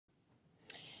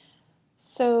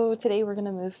So today we're going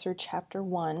to move through Chapter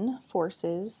 1,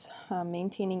 Forces,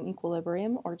 Maintaining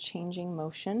Equilibrium or Changing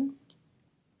Motion.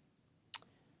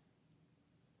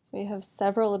 So we have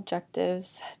several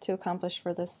objectives to accomplish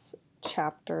for this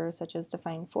chapter, such as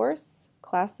define force,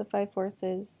 classify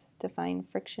forces, define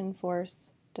friction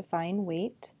force, define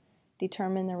weight,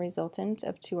 determine the resultant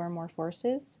of two or more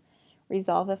forces,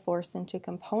 resolve a force into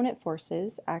component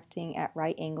forces acting at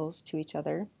right angles to each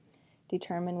other,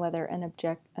 determine whether an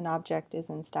object is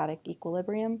in static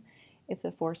equilibrium if the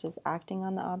forces acting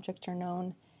on the object are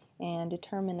known, and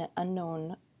determine an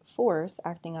unknown force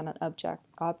acting on an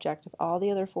object if all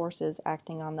the other forces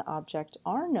acting on the object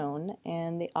are known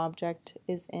and the object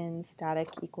is in static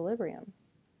equilibrium.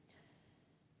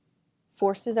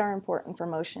 Forces are important for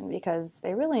motion because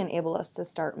they really enable us to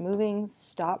start moving,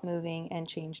 stop moving, and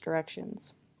change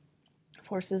directions.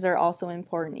 Forces are also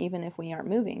important even if we aren't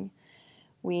moving.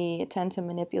 We tend to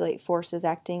manipulate forces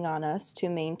acting on us to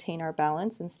maintain our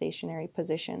balance in stationary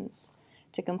positions.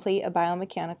 To complete a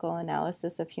biomechanical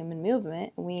analysis of human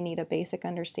movement, we need a basic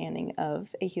understanding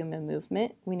of a human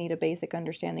movement. We need a basic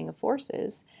understanding of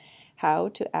forces, how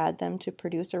to add them to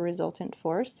produce a resultant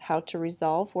force, how to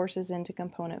resolve forces into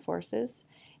component forces,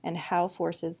 and how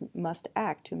forces must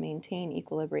act to maintain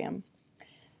equilibrium.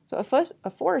 So a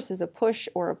force is a push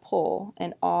or a pull,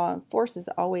 and forces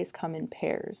always come in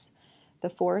pairs. The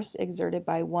force exerted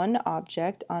by one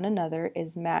object on another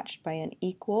is matched by an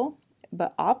equal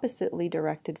but oppositely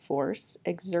directed force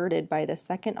exerted by the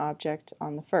second object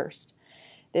on the first.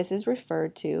 This is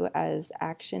referred to as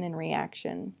action and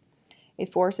reaction. A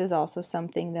force is also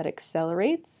something that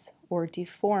accelerates or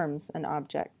deforms an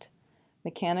object.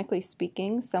 Mechanically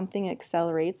speaking, something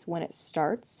accelerates when it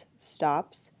starts,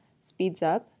 stops, speeds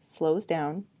up, slows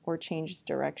down, or changes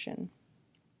direction.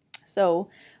 So,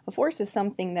 a force is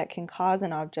something that can cause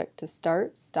an object to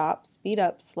start, stop, speed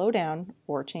up, slow down,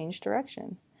 or change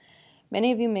direction.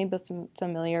 Many of you may be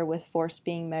familiar with force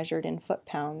being measured in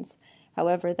foot-pounds.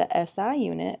 However, the SI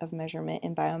unit of measurement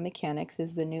in biomechanics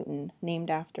is the Newton,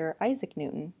 named after Isaac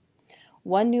Newton.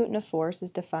 1 Newton of force is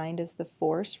defined as the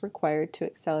force required to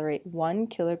accelerate 1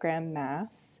 kilogram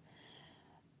mass,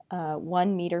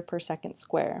 1 meter per second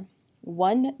square.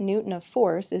 1 Newton of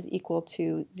force is equal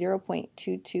to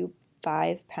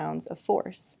 0.225 pounds of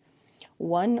force.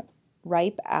 1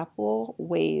 ripe apple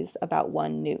weighs about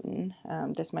 1 Newton.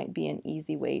 This might be an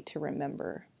easy way to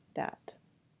remember that.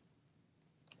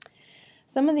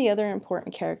 Some of the other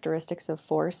important characteristics of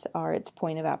force are its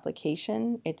point of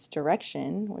application, its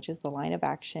direction, which is the line of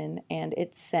action, and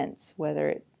its sense, whether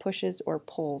it pushes or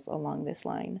pulls along this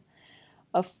line.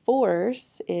 A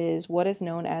force is what is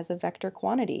known as a vector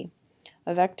quantity.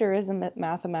 A vector is a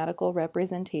mathematical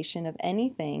representation of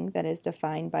anything that is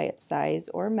defined by its size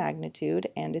or magnitude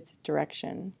and its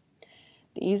direction.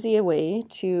 The easy way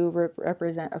to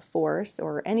represent a force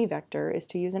or any vector is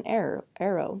to use an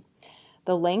arrow.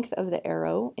 The length of the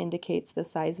arrow indicates the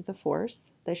size of the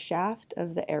force. The shaft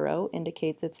of the arrow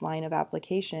indicates its line of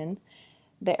application.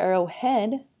 The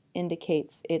arrowhead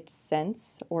indicates its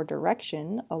sense or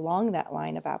direction along that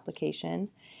line of application,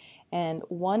 and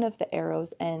one of the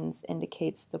arrow's ends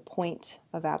indicates the point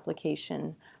of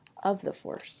application of the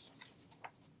force.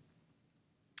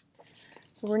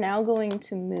 So we're now going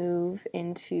to move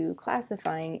into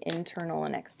classifying internal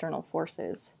and external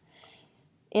forces.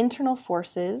 Internal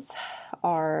forces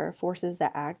are forces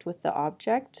that act with the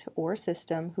object or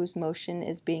system whose motion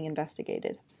is being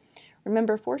investigated.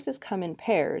 Remember, forces come in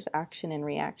pairs, action and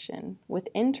reaction. With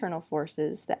internal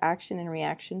forces, the action and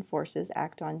reaction forces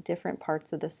act on different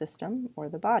parts of the system or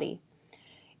the body.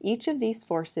 Each of these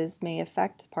forces may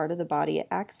affect the part of the body it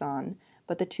acts on,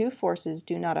 but the two forces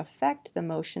do not affect the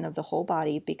motion of the whole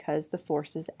body because the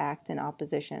forces act in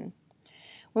opposition.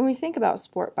 When we think about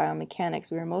sport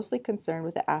biomechanics, we are mostly concerned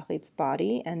with the athlete's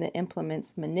body and the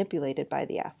implements manipulated by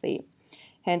the athlete,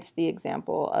 hence the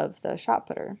example of the shot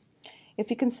putter. If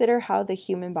you consider how the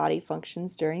human body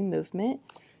functions during movement,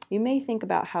 you may think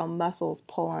about how muscles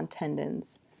pull on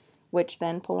tendons, which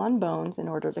then pull on bones in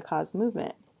order to cause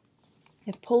movement.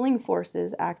 If pulling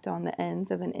forces act on the ends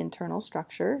of an internal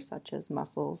structure, such as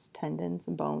muscles, tendons,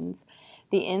 and bones,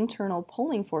 the internal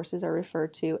pulling forces are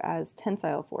referred to as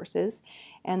tensile forces,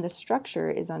 and the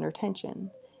structure is under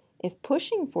tension. If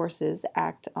pushing forces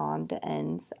act on the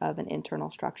ends of an internal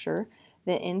structure,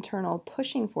 the internal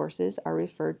pushing forces are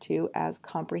referred to as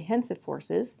comprehensive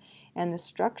forces, and the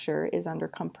structure is under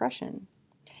compression.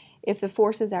 If the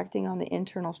forces acting on the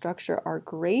internal structure are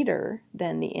greater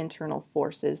than the internal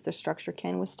forces the structure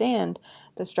can withstand,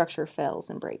 the structure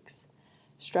fails and breaks.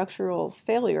 Structural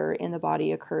failure in the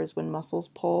body occurs when muscles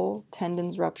pull,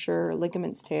 tendons rupture,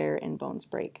 ligaments tear, and bones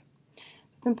break.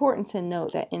 It's important to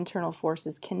note that internal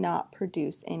forces cannot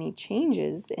produce any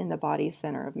changes in the body's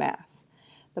center of mass.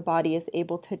 The body is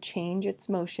able to change its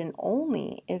motion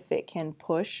only if it can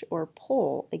push or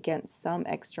pull against some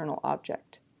external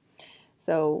object.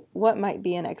 So, what might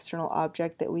be an external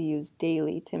object that we use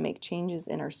daily to make changes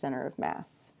in our center of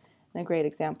mass? And a great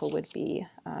example would be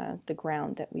the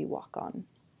ground that we walk on.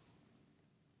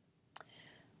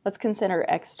 Let's consider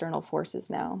external forces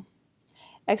now.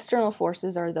 External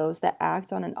forces are those that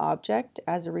act on an object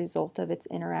as a result of its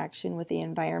interaction with the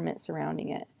environment surrounding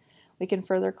it. We can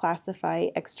further classify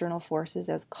external forces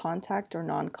as contact or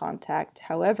non-contact.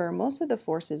 However, most of the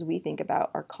forces we think about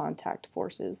are contact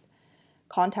forces.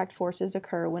 Contact forces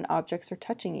occur when objects are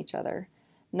touching each other.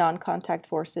 Non-contact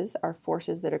forces are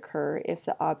forces that occur if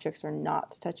the objects are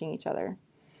not touching each other.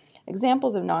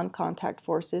 Examples of non-contact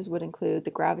forces would include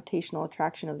the gravitational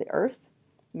attraction of the Earth,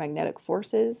 magnetic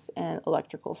forces, and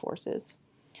electrical forces.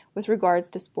 With regards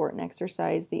to sport and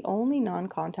exercise, the only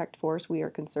non-contact force we are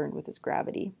concerned with is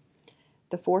gravity.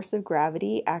 The force of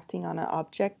gravity acting on an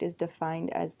object is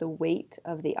defined as the weight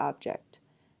of the object.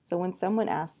 So when someone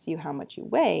asks you how much you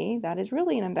weigh, that is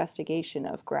really an investigation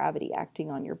of gravity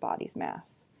acting on your body's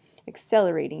mass,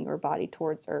 accelerating your body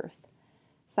towards Earth.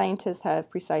 Scientists have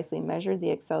precisely measured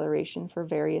the acceleration for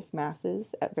various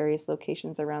masses at various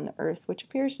locations around the Earth, which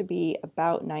appears to be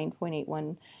about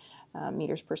 9.81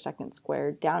 meters per second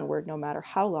squared downward, no matter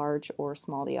how large or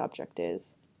small the object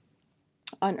is.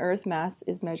 On Earth, mass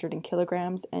is measured in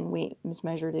kilograms and weight is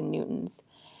measured in newtons.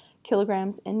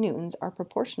 Kilograms and newtons are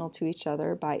proportional to each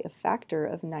other by a factor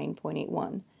of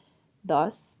 9.81.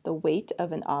 Thus, the weight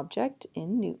of an object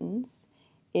in newtons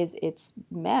is its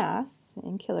mass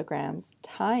in kilograms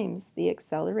times the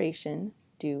acceleration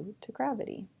due to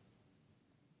gravity.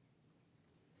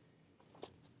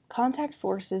 Contact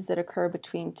forces that occur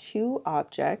between two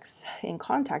objects in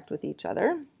contact with each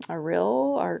other are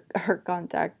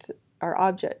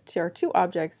two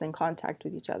objects in contact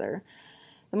with each other.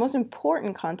 The most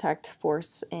important contact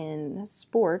force in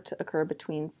sport occur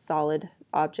between solid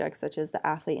objects such as the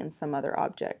athlete and some other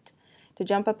object. To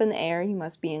jump up in the air, you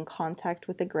must be in contact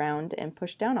with the ground and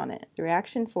push down on it. The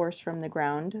reaction force from the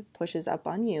ground pushes up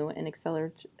on you and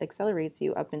accelerates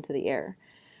you up into the air.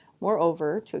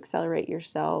 Moreover, to accelerate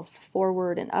yourself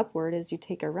forward and upward as you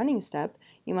take a running step,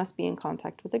 you must be in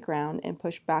contact with the ground and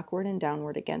push backward and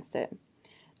downward against it.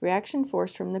 The reaction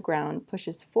force from the ground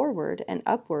pushes forward and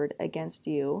upward against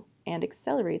you and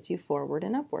accelerates you forward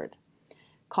and upward.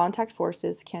 Contact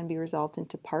forces can be resolved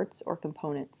into parts or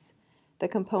components. The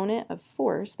component of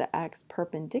force that acts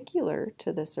perpendicular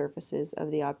to the surfaces of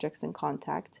the objects in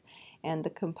contact and the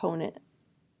component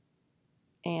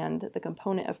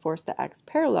of force that acts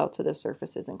parallel to the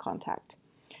surfaces in contact.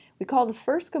 We call the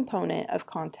first component of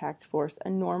contact force a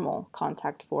normal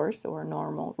contact force or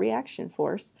normal reaction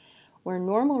force, where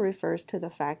normal refers to the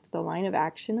fact that the line of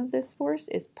action of this force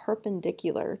is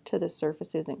perpendicular to the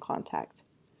surfaces in contact.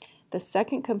 The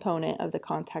second component of the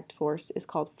contact force is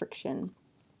called friction.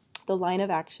 The line of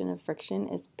action of friction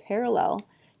is parallel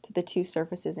to the two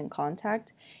surfaces in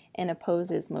contact and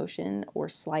opposes motion or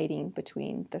sliding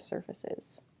between the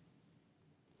surfaces.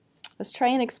 Let's try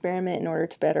an experiment in order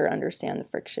to better understand the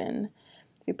friction.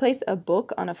 If you place a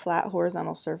book on a flat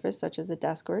horizontal surface such as a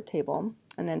desk or a table,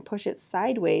 and then push it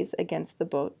sideways against the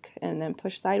book, and then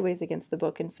push sideways against the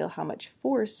book and feel how much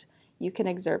force you can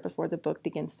exert before the book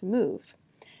begins to move.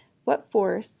 What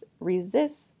force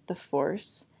resists the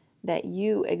force that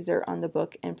you exert on the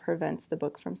book and prevents the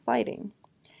book from sliding?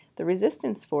 The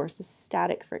resistance force is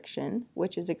static friction,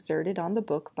 which is exerted on the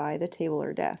book by the table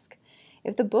or desk.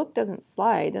 If the book doesn't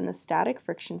slide, then the static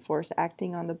friction force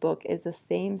acting on the book is the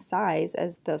same size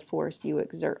as the force you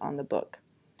exert on the book.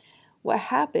 What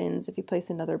happens if you place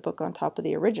another book on top of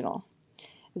the original?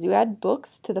 As you add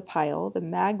books to the pile, the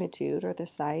magnitude or the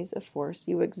size of force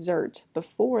you exert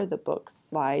before the books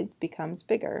slide becomes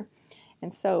bigger,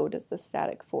 and so does the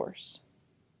static force.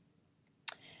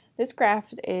 This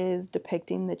graph is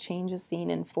depicting the changes seen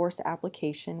in force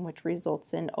application, which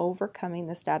results in overcoming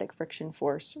the static friction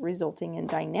force, resulting in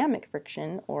dynamic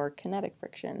friction or kinetic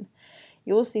friction.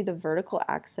 You will see the vertical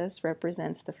axis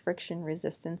represents the friction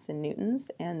resistance in newtons,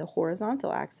 and the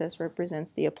horizontal axis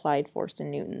represents the applied force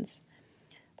in newtons.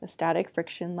 The static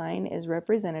friction line is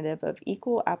representative of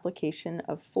equal application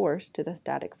of force to the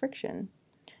static friction.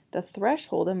 The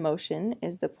threshold of motion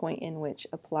is the point in which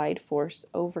applied force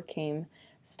overcame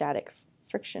static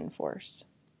friction force.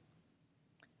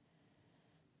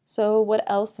 So what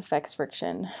else affects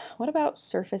friction? What about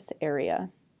surface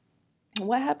area?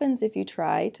 What happens if you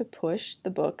try to push the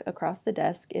book across the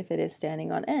desk if it is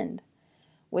standing on end?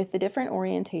 With the different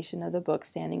orientation of the book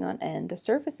standing on end, the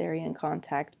surface area in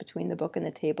contact between the book and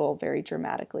the table varied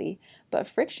dramatically, but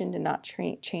friction did not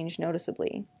change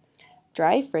noticeably.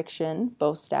 Dry friction,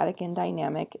 both static and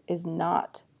dynamic, is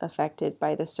not affected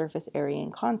by the surface area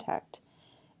in contact.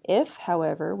 If,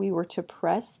 however, we were to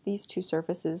press these two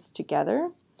surfaces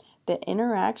together, the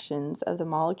interactions of the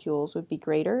molecules would be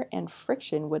greater and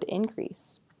friction would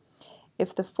increase.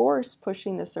 If the force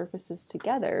pushing the surfaces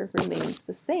together remains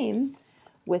the same,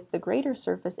 with the greater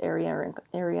surface area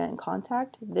in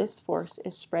contact, this force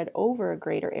is spread over a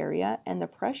greater area and the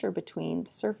pressure between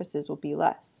the surfaces will be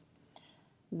less.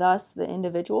 Thus, the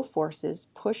individual forces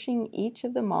pushing each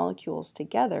of the molecules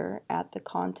together at the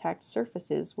contact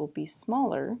surfaces will be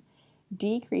smaller,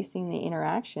 decreasing the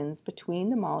interactions between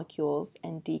the molecules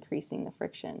and decreasing the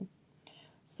friction.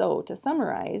 So, to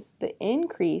summarize, the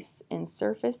increase in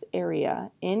surface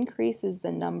area increases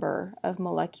the number of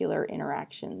molecular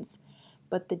interactions,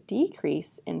 but the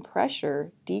decrease in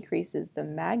pressure decreases the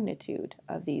magnitude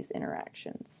of these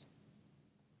interactions.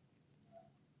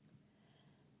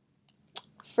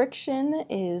 Friction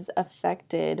is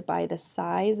affected by the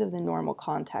size of the normal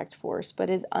contact force, but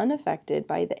is unaffected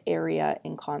by the area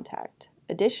in contact.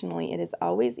 Additionally, it is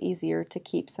always easier to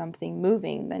keep something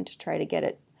moving than to try to get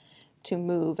it to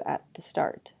move at the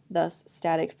start. Thus,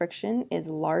 static friction is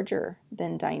larger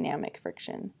than dynamic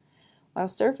friction. While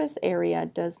surface area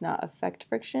does not affect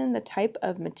friction, the type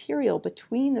of material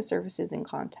between the surfaces in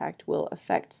contact will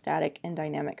affect static and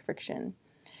dynamic friction.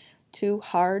 Two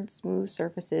hard, smooth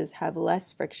surfaces have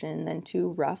less friction than two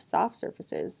rough, soft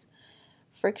surfaces.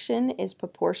 Friction is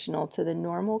proportional to the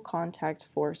normal contact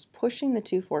force pushing the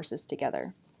two forces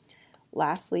together.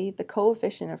 Lastly, the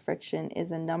coefficient of friction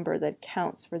is a number that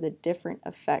accounts for the different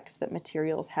effects that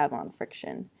materials have on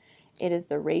friction. It is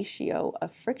the ratio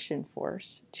of friction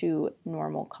force to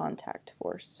normal contact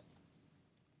force.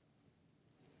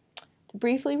 To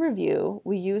briefly review,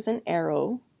 we use an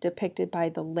arrow depicted by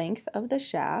the length of the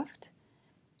shaft,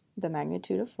 the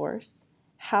magnitude of force,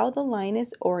 how the line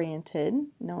is oriented,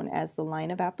 known as the line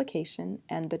of application,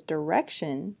 and the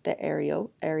direction the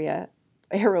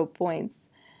arrow points,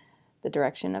 the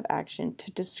direction of action,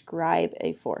 to describe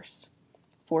a force.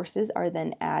 Forces are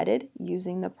then added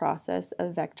using the process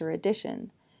of vector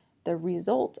addition. The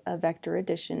result of vector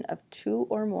addition of two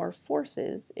or more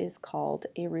forces is called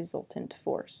a resultant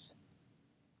force.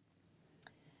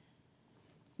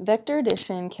 Vector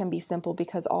addition can be simple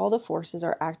because all the forces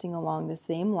are acting along the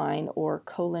same line, or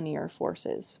collinear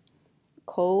forces.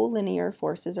 Collinear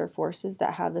forces are forces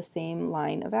that have the same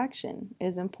line of action. It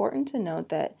is important to note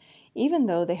that even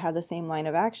though they have the same line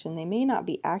of action, they may not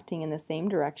be acting in the same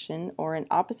direction or in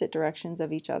opposite directions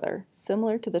of each other,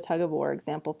 similar to the tug-of-war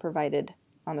example provided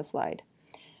on the slide.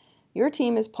 Your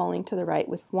team is pulling to the right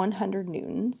with 100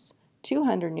 newtons,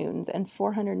 200 newtons, and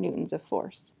 400 newtons of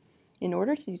force. In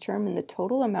order to determine the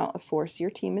total amount of force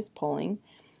your team is pulling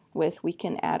with, we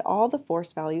can add all the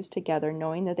force values together,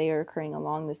 knowing that they are occurring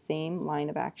along the same line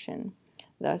of action.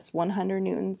 Thus, 100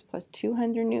 newtons plus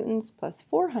 200 newtons plus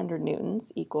 400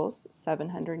 newtons equals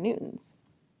 700 newtons.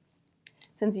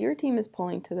 Since your team is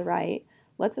pulling to the right,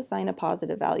 let's assign a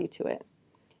positive value to it.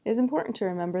 It is important to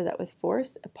remember that with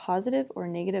force, a positive or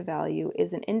negative value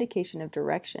is an indication of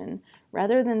direction,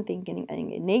 rather than thinking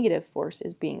a negative force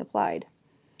is being applied.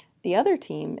 The other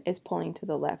team is pulling to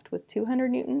the left with 200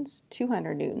 newtons,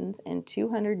 200 newtons, and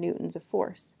 200 newtons of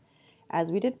force.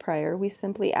 As we did prior, we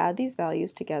simply add these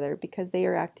values together because they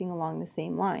are acting along the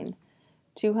same line.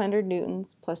 200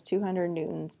 newtons plus 200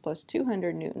 newtons plus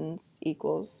 200 newtons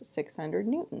equals 600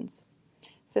 newtons.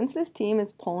 Since this team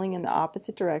is pulling in the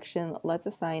opposite direction, let's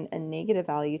assign a negative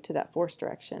value to that force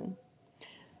direction.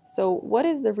 So what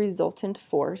is the resultant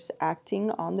force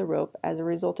acting on the rope as a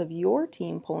result of your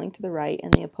team pulling to the right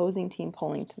and the opposing team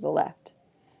pulling to the left?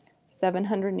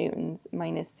 700 newtons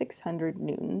minus 600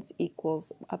 newtons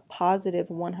equals a positive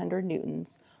 100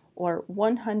 newtons, or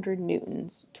 100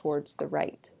 newtons towards the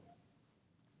right.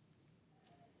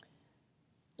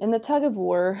 In the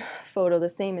tug-of-war photo, the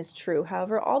same is true.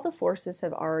 However, all the forces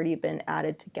have already been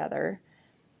added together.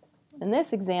 In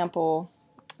this example,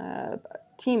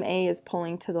 Team A is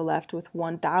pulling to the left with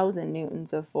 1,000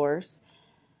 newtons of force.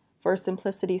 For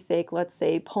simplicity's sake, let's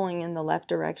say pulling in the left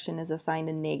direction is assigned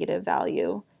a negative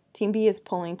value. Team B is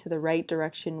pulling to the right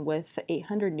direction with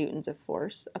 800 newtons of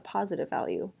force, a positive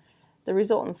value. The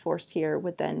resultant force here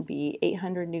would then be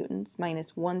 800 newtons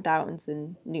minus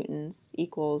 1,000 newtons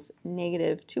equals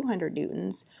negative 200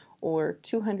 newtons, or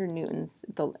 200 newtons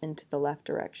into the left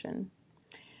direction.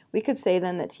 We could say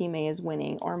then that Team A is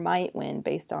winning, or might win,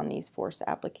 based on these force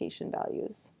application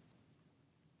values.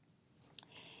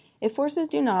 If forces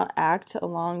do not act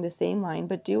along the same line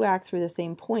but do act through the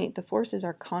same point, the forces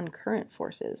are concurrent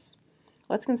forces.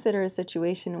 Let's consider a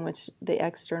situation in which the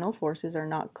external forces are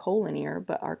not collinear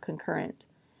but are concurrent.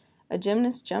 A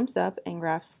gymnast jumps up and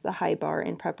grasps the high bar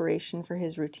in preparation for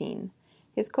his routine.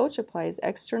 His coach applies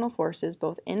external forces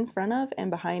both in front of and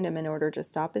behind him in order to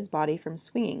stop his body from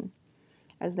swinging.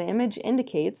 As the image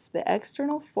indicates, the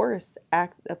external force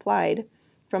applied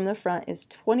from the front is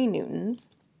 20 newtons,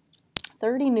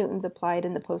 30 newtons applied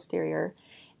in the posterior,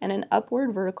 and an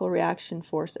upward vertical reaction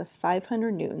force of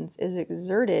 500 newtons is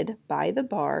exerted by the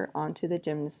bar onto the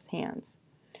gymnast's hands.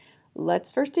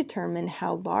 Let's first determine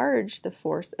how large the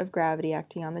force of gravity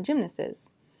acting on the gymnast is.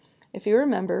 If you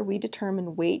remember, we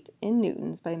determine weight in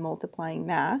newtons by multiplying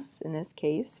mass, in this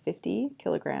case 50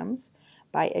 kilograms,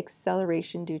 by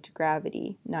acceleration due to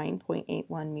gravity,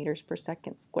 9.81 meters per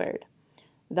second squared.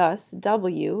 Thus,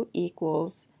 W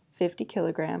equals 50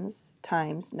 kilograms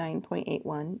times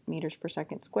 9.81 meters per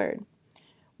second squared.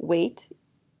 Weight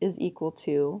is equal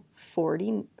to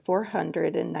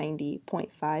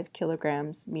 490.5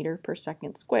 kilograms meter per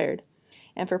second squared.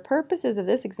 And for purposes of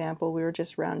this example, we will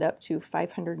just round up to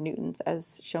 500 newtons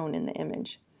as shown in the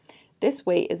image. This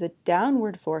weight is a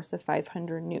downward force of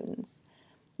 500 newtons.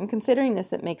 And considering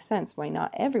this, it makes sense why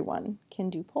not everyone can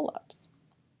do pull-ups.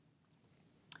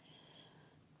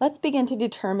 Let's begin to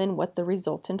determine what the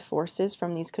resultant force is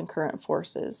from these concurrent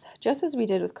forces. Just as we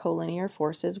did with collinear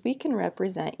forces, we can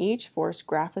represent each force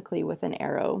graphically with an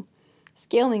arrow,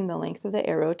 scaling the length of the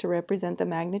arrow to represent the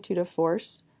magnitude of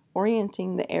force,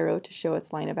 orienting the arrow to show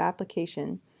its line of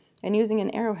application, and using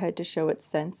an arrowhead to show its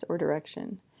sense or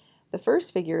direction. The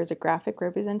first figure is a graphic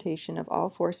representation of all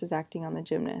forces acting on the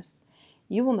gymnast.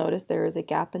 You will notice there is a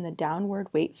gap in the downward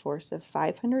weight force of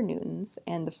 500 newtons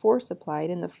and the force applied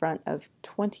in the front of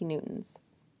 20 newtons.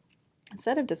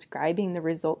 Instead of describing the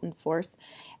resultant force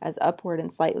as upward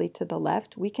and slightly to the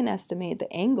left, we can estimate the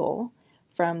angle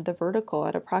from the vertical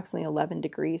at approximately 11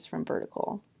 degrees from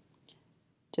vertical.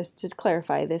 Just to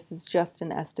clarify, this is just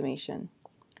an estimation.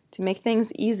 To make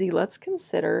things easy, let's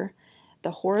consider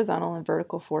the horizontal and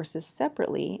vertical forces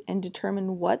separately and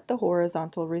determine what the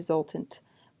horizontal resultant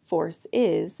force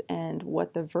is and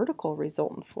what the vertical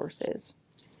resultant force is.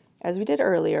 As we did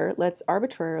earlier, let's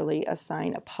arbitrarily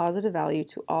assign a positive value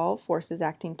to all forces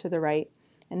acting to the right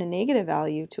and a negative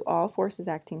value to all forces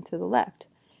acting to the left.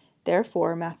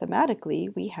 Therefore, mathematically,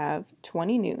 we have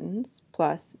 20 newtons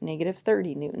plus negative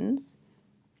 30 newtons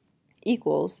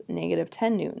equals negative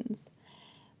 10 newtons.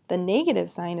 The negative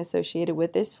sign associated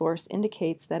with this force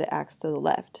indicates that it acts to the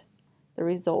left. The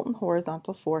resultant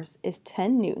horizontal force is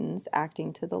 10 newtons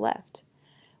acting to the left.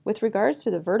 With regards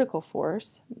to the vertical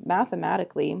force,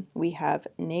 mathematically, we have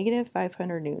negative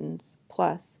 500 newtons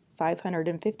plus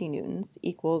 550 newtons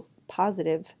equals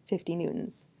positive 50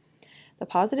 newtons. The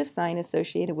positive sign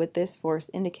associated with this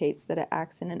force indicates that it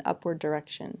acts in an upward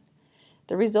direction.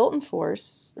 The resultant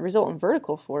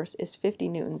vertical force is 50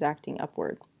 newtons acting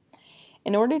upward.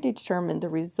 In order to determine the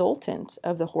resultant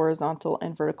of the horizontal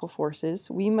and vertical forces,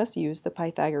 we must use the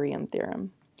Pythagorean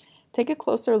theorem. Take a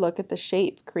closer look at the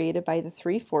shape created by the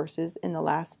three forces in the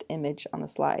last image on the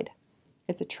slide.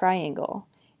 It's a triangle.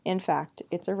 In fact,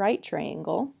 it's a right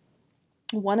triangle.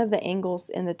 One of the angles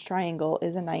in the triangle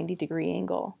is a 90-degree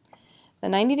angle. The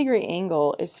 90-degree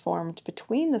angle is formed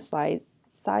between the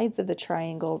sides of the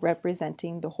triangle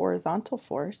representing the horizontal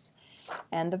force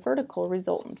and the vertical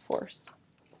resultant force.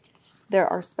 There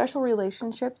are special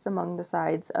relationships among the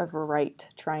sides of a right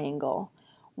triangle.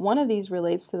 One of these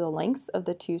relates to the lengths of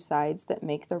the two sides that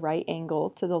make the right angle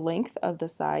to the length of the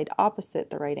side opposite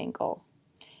the right angle.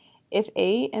 If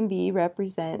A and B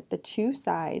represent the two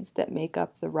sides that make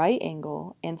up the right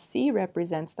angle and C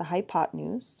represents the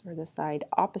hypotenuse, or the side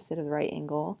opposite of the right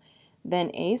angle,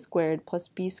 then A squared plus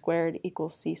B squared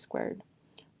equals C squared.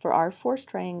 For our force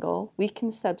triangle, we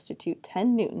can substitute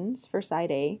 10 newtons for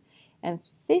side A and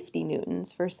 50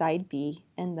 newtons for side B,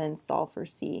 and then solve for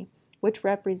C, which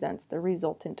represents the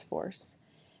resultant force.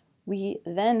 We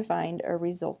then find a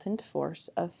resultant force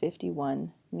of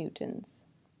 51 newtons.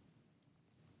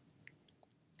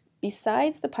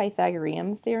 Besides the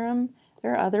Pythagorean theorem,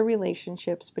 there are other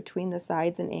relationships between the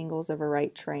sides and angles of a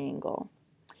right triangle.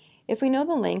 If we know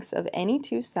the lengths of any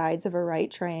two sides of a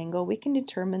right triangle, we can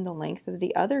determine the length of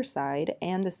the other side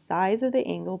and the size of the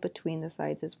angle between the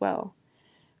sides as well.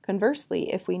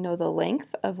 Conversely, if we know the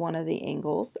length of one of the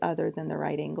angles other than the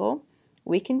right angle,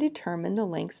 we can determine the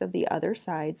lengths of the other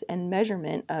sides and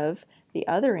measurement of the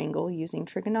other angle using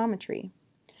trigonometry.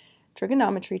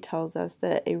 Trigonometry tells us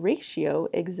that a ratio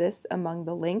exists among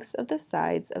the lengths of the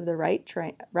sides of the right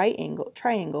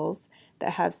triangles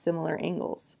that have similar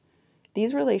angles.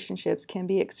 These relationships can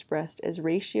be expressed as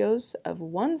ratios of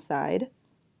one side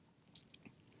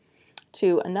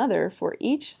to another for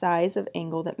each size of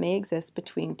angle that may exist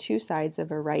between two sides of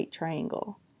a right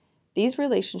triangle. These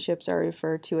relationships are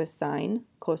referred to as sine,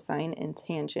 cosine, and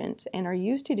tangent, and are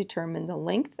used to determine the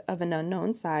length of an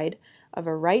unknown side of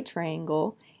a right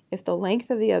triangle if the length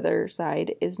of the other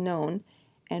side is known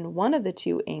and one of the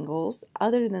two angles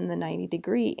other than the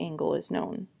 90-degree angle is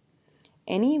known.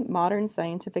 Any modern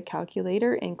scientific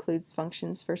calculator includes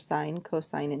functions for sine,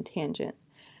 cosine, and tangent.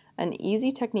 An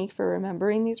easy technique for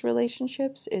remembering these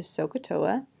relationships is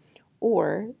SOHCAHTOA,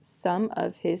 or some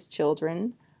of his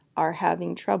children are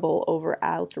having trouble over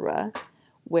algebra,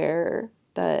 where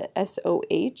the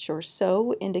SOH or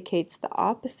so indicates the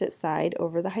opposite side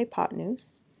over the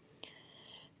hypotenuse.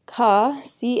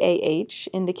 CAH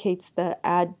indicates the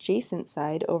adjacent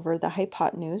side over the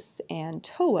hypotenuse, and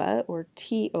TOA or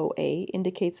TOA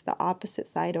indicates the opposite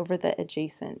side over the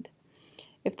adjacent.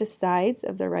 If the sides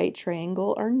of the right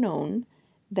triangle are known,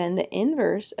 then the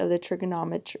inverse of the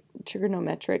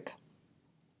trigonometric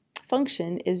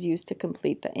function is used to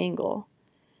complete the angle.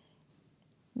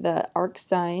 The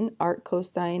arcsine,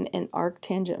 arccosine, and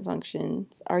arctangent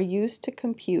functions are used to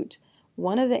compute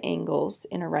one of the angles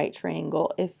in a right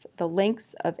triangle if the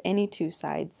lengths of any two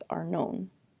sides are known.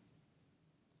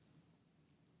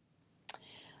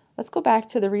 Let's go back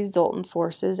to the resultant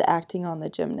forces acting on the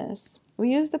gymnast.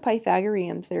 We use the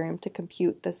Pythagorean theorem to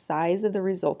compute the size of the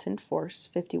resultant force,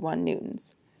 51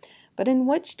 newtons. But in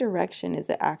which direction is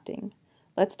it acting?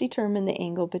 Let's determine the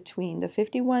angle between the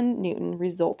 51 Newton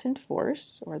resultant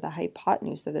force, or the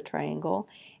hypotenuse of the triangle,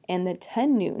 and the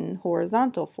 10 Newton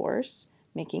horizontal force,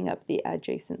 making up the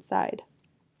adjacent side.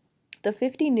 The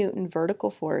 50 Newton vertical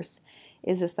force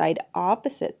is the side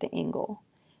opposite the angle.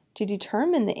 To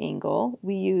determine the angle,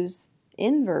 we use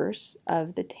inverse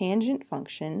of the tangent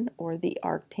function, or the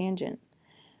arctangent.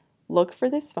 Look for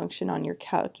this function on your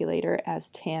calculator as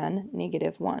tan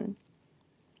 -1.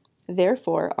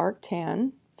 Therefore,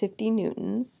 arctan, 50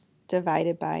 newtons,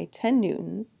 divided by 10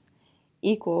 newtons,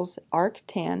 equals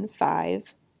arctan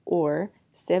 5, or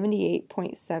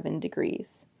 78.7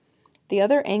 degrees. The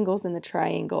other angles in the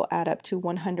triangle add up to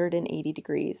 180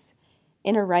 degrees.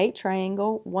 In a right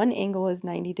triangle, one angle is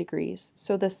 90 degrees,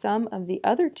 so the sum of the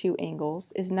other two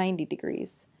angles is 90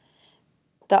 degrees.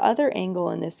 The other angle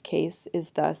in this case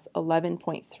is thus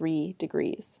 11.3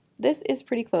 degrees. This is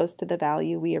pretty close to the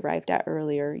value we arrived at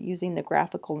earlier using the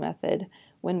graphical method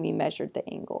when we measured the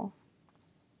angle.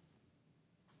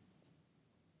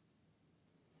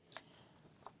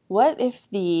 What if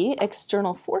the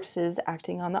external forces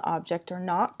acting on the object are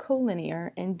not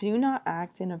collinear and do not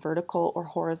act in a vertical or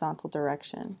horizontal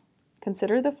direction?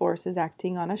 Consider the forces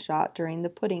acting on a shot during the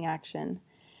putting action.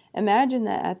 Imagine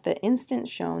that at the instant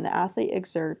shown, the athlete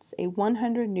exerts a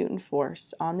 100 Newton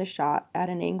force on the shot at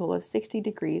an angle of 60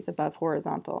 degrees above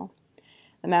horizontal.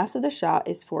 The mass of the shot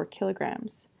is 4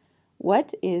 kilograms.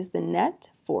 What is the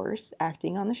net force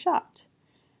acting on the shot?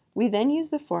 We then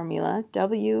use the formula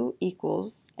W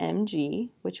equals mg,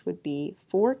 which would be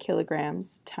 4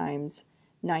 kilograms times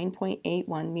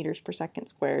 9.81 meters per second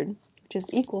squared, which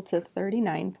is equal to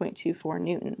 39.24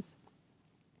 newtons.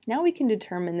 Now we can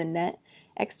determine the net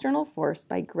external force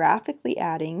by graphically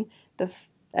adding the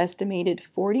estimated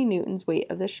 40 newtons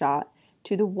weight of the shot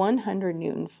to the 100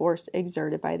 Newton force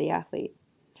exerted by the athlete.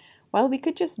 While we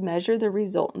could just measure the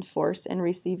resultant force and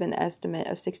receive an estimate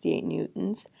of 68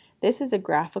 newtons, this is a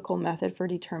graphical method for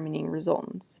determining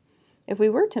resultants. If we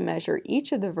were to measure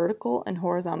each of the vertical and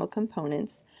horizontal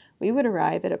components, we would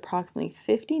arrive at approximately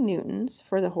 50 newtons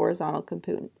for the horizontal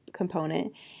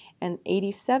component and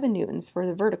 87 newtons for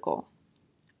the vertical.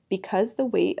 Because the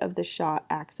weight of the shot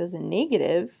acts as a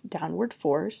negative downward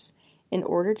force, in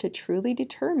order to truly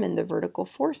determine the vertical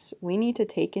force, we need to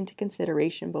take into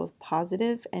consideration both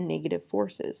positive and negative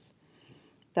forces.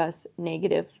 Thus,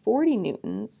 negative 40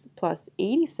 newtons plus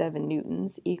 87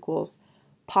 newtons equals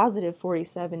positive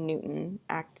 47 newton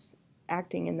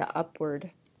acting in the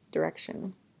upward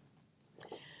direction.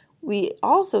 We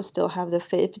also still have the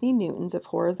 50 newtons of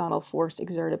horizontal force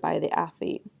exerted by the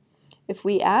athlete. If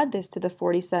we add this to the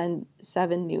 47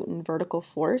 Newton vertical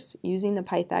force using the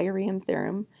Pythagorean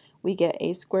theorem, we get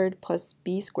a squared plus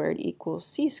b squared equals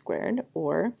c squared,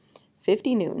 or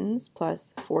 50 newtons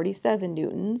plus 47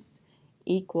 newtons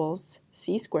equals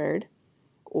c squared,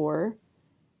 or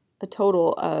a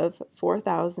total of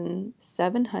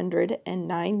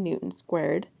 4,709 newtons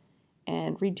squared,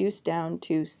 and reduced down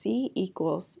to c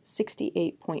equals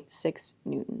 68.6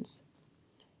 newtons.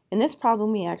 In this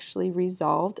problem, we actually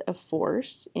resolved a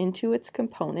force into its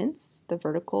components, the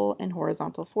vertical and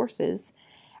horizontal forces,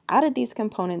 added these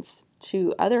components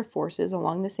two other forces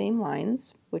along the same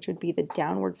lines, which would be the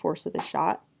downward force of the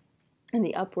shot and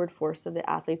the upward force of the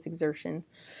athlete's exertion,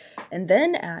 and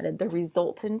then added the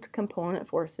resultant component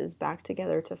forces back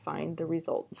together to find the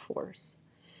resultant force.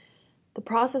 The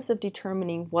process of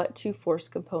determining what two force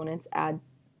components add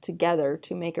together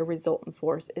to make a resultant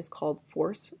force is called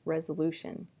force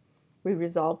resolution. We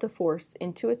resolved a force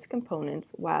into its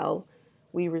components. While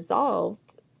we solve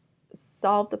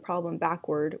the problem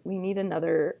backward,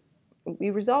 we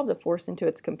resolved a force into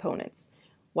its components.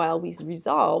 While we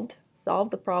solve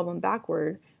the problem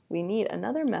backward, we need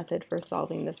another method for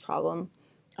solving this problem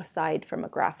aside from a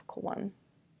graphical one.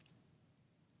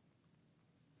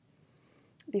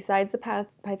 Besides the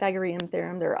Pythagorean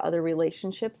theorem, there are other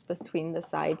relationships between the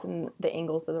sides and the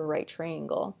angles of the right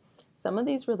triangle. Some of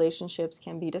these relationships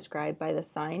can be described by the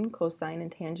sine, cosine,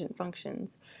 and tangent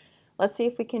functions. Let's see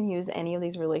if we can use any of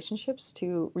these relationships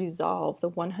to resolve the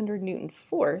 100 Newton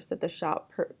force that the shot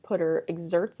putter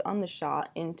exerts on the shot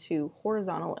into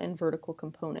horizontal and vertical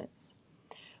components.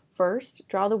 First,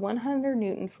 draw the 100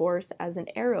 Newton force as an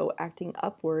arrow acting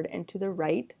upward and to the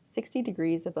right 60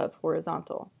 degrees above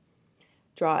horizontal.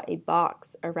 Draw a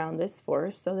box around this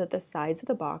force so that the sides of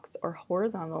the box are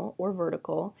horizontal or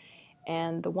vertical,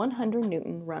 and the 100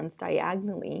 Newton runs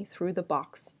diagonally through the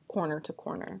box corner to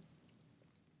corner.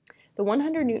 The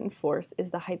 100 Newton force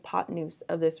is the hypotenuse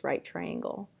of this right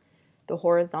triangle. The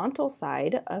horizontal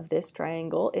side of this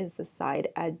triangle is the side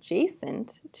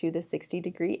adjacent to the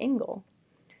 60-degree angle.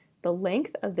 The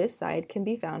length of this side can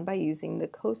be found by using the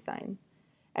cosine.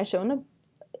 As shown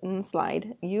in the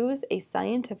slide, use a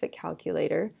scientific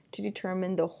calculator to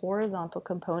determine the horizontal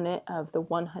component of the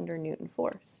 100 Newton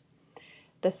force.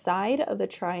 The side of the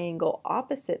triangle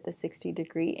opposite the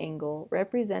 60-degree angle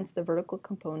represents the vertical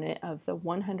component of the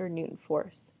 100 Newton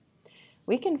force.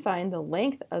 We can find the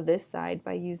length of this side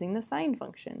by using the sine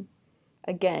function.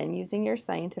 Again, using your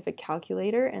scientific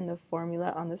calculator and the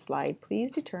formula on the slide,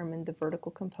 please determine the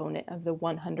vertical component of the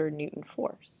 100 Newton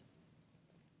force.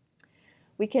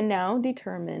 We can now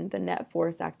determine the net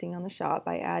force acting on the shot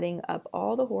by adding up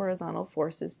all the horizontal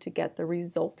forces to get the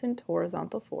resultant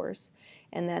horizontal force,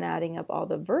 and then adding up all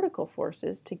the vertical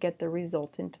forces to get the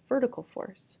resultant vertical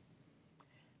force.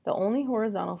 The only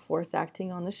horizontal force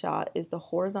acting on the shot is the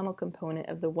horizontal component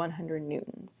of the 100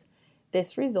 newtons.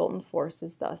 This resultant force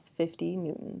is thus 50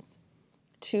 newtons.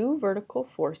 Two vertical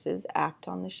forces act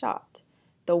on the shot: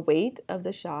 the weight of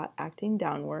the shot acting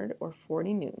downward, or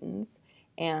 40 newtons,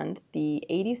 and the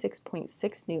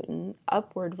 86.6 Newton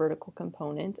upward vertical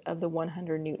component of the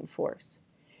 100 Newton force.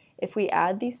 If we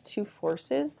add these two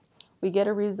forces, we get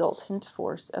a resultant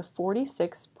force of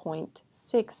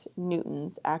 46.6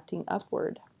 newtons acting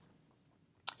upward.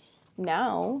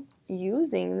 Now,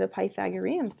 using the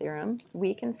Pythagorean theorem,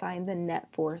 we can find the net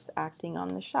force acting on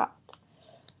the shot.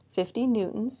 50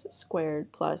 newtons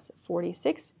squared plus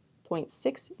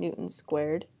 46.6 newtons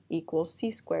squared equals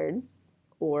c squared,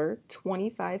 or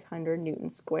 2,500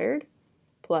 newtons squared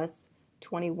plus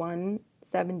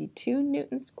 2,172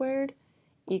 newtons squared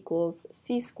equals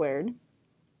c squared,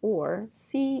 or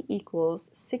c equals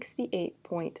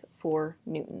 68.4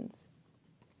 newtons.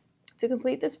 To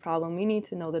complete this problem, we need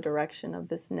to know the direction of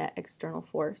this net external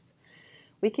force.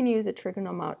 We can use a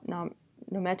trigonometric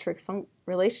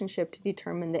relationship to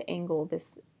determine the angle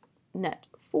this net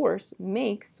force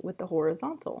makes with the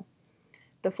horizontal.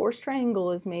 The force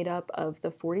triangle is made up of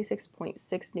the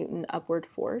 46.6 Newton upward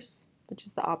force, which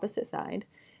is the opposite side,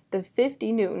 the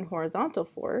 50 Newton horizontal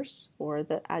force, or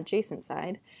the adjacent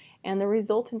side, and the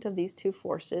resultant of these two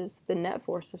forces, the net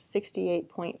force of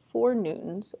 68.4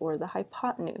 newtons, or the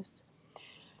hypotenuse.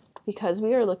 Because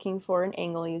we are looking for an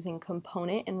angle using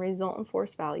component and resultant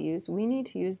force values, we need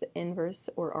to use the inverse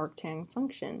or arctan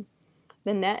function.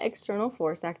 The net external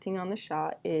force acting on the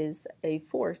shot is a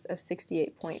force of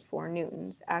 68.4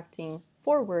 newtons, acting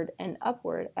forward and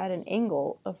upward at an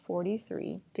angle of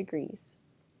 43 degrees.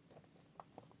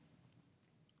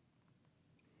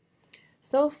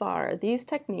 So far, these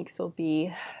techniques will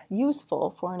be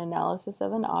useful for an analysis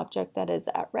of an object that is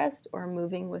at rest or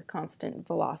moving with constant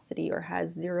velocity or has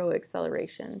zero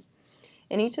acceleration.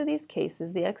 In each of these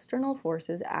cases, the external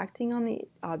forces acting on the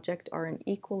object are in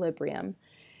equilibrium,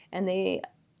 and they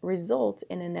result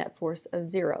in a net force of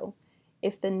zero.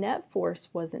 If the net force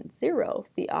wasn't zero,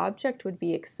 the object would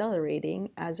be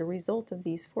accelerating as a result of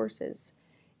these forces.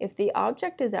 If the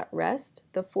object is at rest,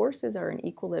 the forces are in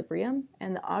equilibrium,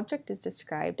 and the object is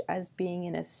described as being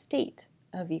in a state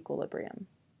of equilibrium.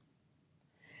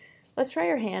 Let's try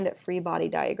our hand at free body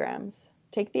diagrams.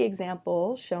 Take the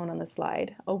example shown on the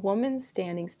slide. A woman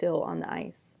standing still on the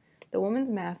ice. The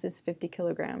woman's mass is 50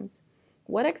 kilograms.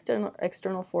 What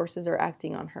external forces are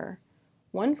acting on her?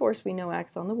 One force we know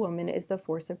acts on the woman is the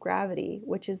force of gravity,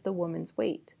 which is the woman's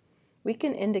weight. We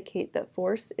can indicate that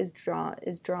force is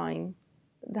drawing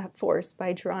that force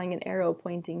by drawing an arrow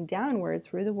pointing downward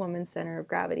through the woman's center of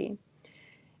gravity.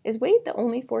 Is weight the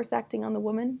only force acting on the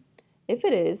woman? If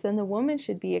it is, then the woman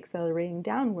should be accelerating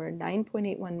downward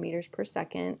 9.81 meters per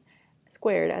second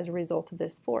squared as a result of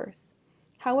this force.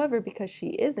 However, because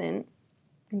she isn't,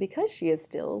 and because she is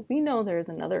still, we know there is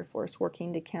another force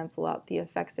working to cancel out the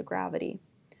effects of gravity.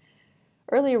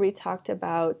 Earlier we talked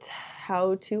about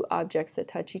how two objects that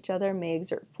touch each other may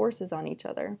exert forces on each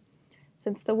other.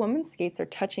 Since the woman's skates are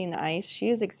touching the ice, she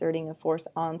is exerting a force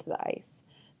onto the ice.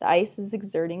 The ice is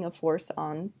exerting a force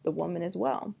on the woman as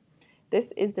well.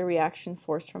 This is the reaction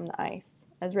force from the ice.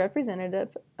 As represented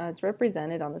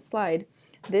on the slide,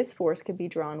 this force could be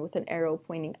drawn with an arrow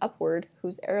pointing upward,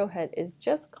 whose arrowhead is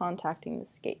just contacting the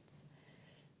skates.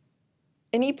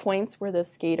 Any points where the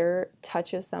skater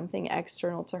touches something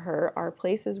external to her are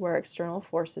places where external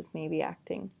forces may be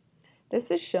acting.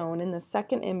 This is shown in the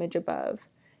second image above.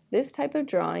 This type of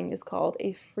drawing is called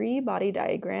a free body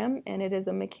diagram, and it is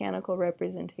a mechanical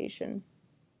representation.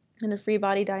 In a free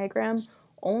body diagram,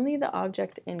 only the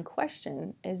object in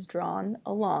question is drawn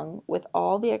along with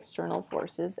all the external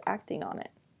forces acting on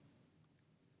it.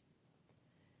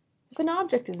 If an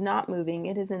object is not moving,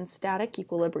 it is in static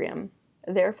equilibrium.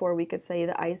 Therefore, we could say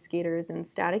the ice skater is in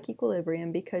static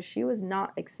equilibrium because she was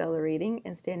not accelerating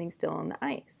and standing still on the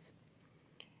ice.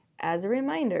 As a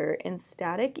reminder, in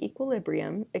static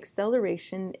equilibrium,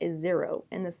 acceleration is zero,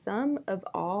 and the sum of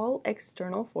all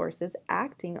external forces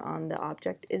acting on the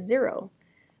object is zero.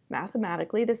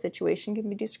 Mathematically, the situation can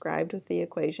be described with the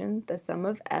equation the sum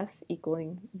of F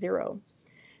equaling 0.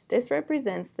 This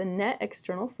represents the net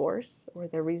external force, or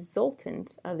the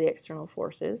resultant of the external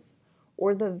forces,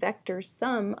 or the vector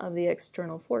sum of the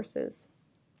external forces.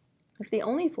 If the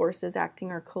only forces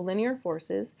acting are collinear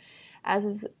forces, as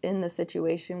is in the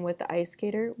situation with the ice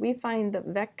skater, we find the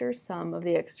vector sum of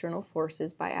the external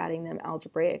forces by adding them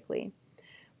algebraically.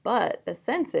 But the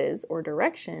senses, or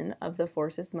direction, of the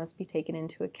forces must be taken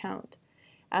into account.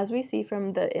 As we see from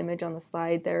the image on the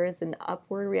slide, there is an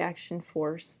upward reaction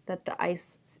force that the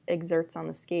ice exerts on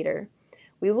the skater.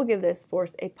 We will give this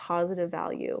force a positive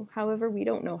value. However, we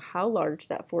don't know how large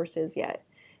that force is yet.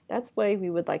 That's what we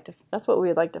would like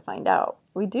to find out.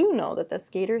 We do know that the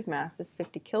skater's mass is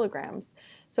 50 kilograms,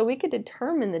 so we could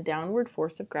determine the downward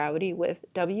force of gravity with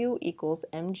W equals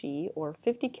mg, or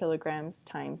 50 kilograms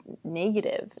times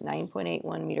negative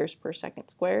 9.81 meters per second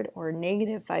squared, or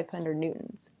negative 500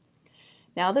 newtons.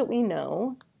 Now that we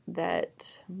know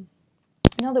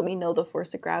the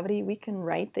force of gravity, we can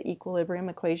write the equilibrium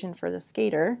equation for the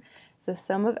skater. So the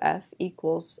sum of F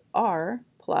equals R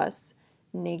plus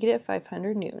negative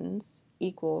 500 newtons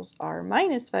equals R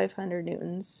minus 500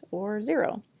 newtons, or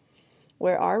 0,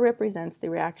 where R represents the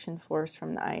reaction force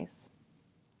from the ice.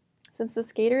 Since the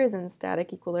skater is in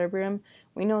static equilibrium,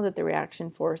 we know that the reaction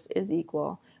force is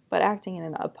equal, but acting in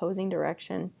an opposing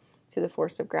direction to the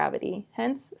force of gravity.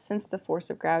 Hence, since the force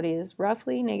of gravity is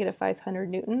roughly negative 500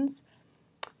 newtons,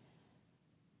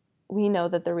 we know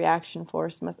that the reaction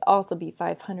force must also be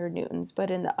 500 newtons, but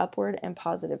in the upward and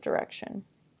positive direction.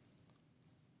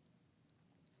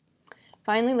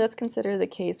 Finally, let's consider the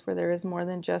case where there is more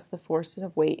than just the forces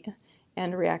of weight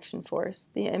and reaction force.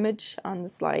 The image on the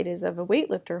slide is of a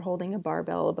weightlifter holding a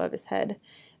barbell above his head.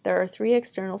 There are three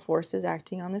external forces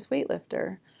acting on this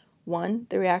weightlifter. 1,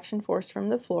 the reaction force from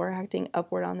the floor acting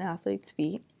upward on the athlete's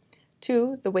feet.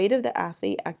 2, the weight of the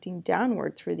athlete acting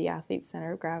downward through the athlete's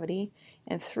center of gravity.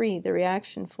 And 3, the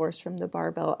reaction force from the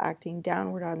barbell acting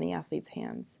downward on the athlete's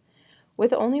hands.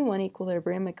 With only one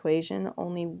equilibrium equation,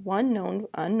 only one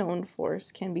unknown force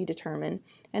can be determined,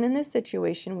 and in this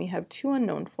situation we have two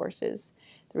unknown forces,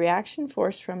 the reaction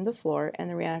force from the floor and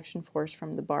the reaction force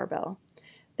from the barbell.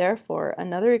 Therefore,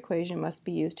 another equation must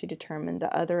be used to determine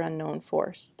the other unknown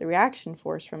force, the reaction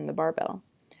force from the barbell.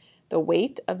 The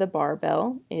weight of the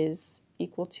barbell is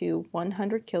equal to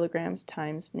 100 kilograms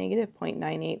times negative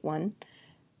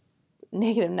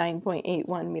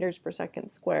 9.81 meters per second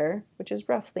square, which is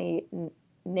roughly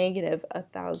negative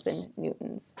 1,000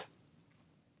 newtons.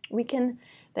 We can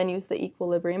then use the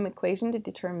equilibrium equation to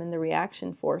determine the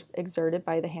reaction force exerted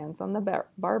by the hands on the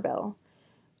barbell.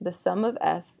 The sum of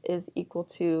F is equal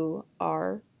to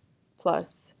R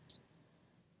plus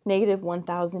negative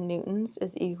 1,000 newtons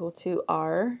is equal to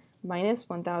R minus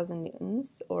 1,000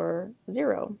 newtons, or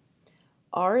 0.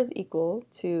 R is equal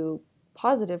to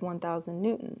positive 1,000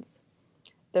 newtons.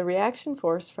 The reaction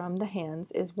force from the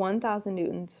hands is 1,000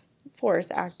 newtons force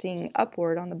acting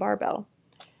upward on the barbell.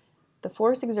 The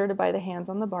force exerted by the hands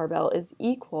on the barbell is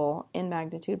equal in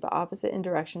magnitude but opposite in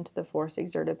direction to the force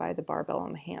exerted by the barbell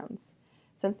on the hands.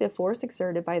 Since the force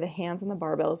exerted by the hands on the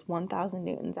barbell is 1,000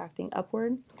 newtons acting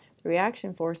upward, the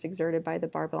reaction force exerted by the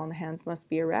barbell on the hands must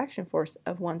be a reaction force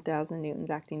of 1,000 newtons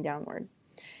acting downward.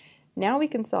 Now we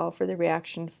can solve for the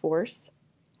reaction force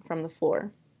from the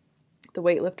floor. The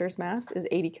weightlifter's mass is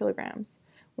 80 kilograms.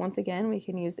 Once again, we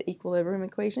can use the equilibrium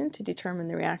equation to determine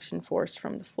the reaction force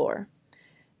from the floor.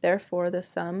 Therefore, the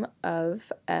sum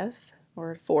of F,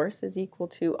 or force, is equal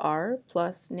to R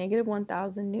plus negative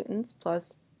 1,000 newtons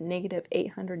plus negative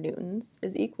 800 newtons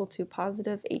is equal to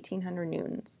positive 1,800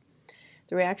 newtons.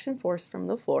 The reaction force from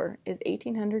the floor is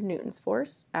 1,800 newtons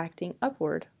force acting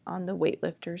upward on the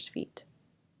weightlifter's feet.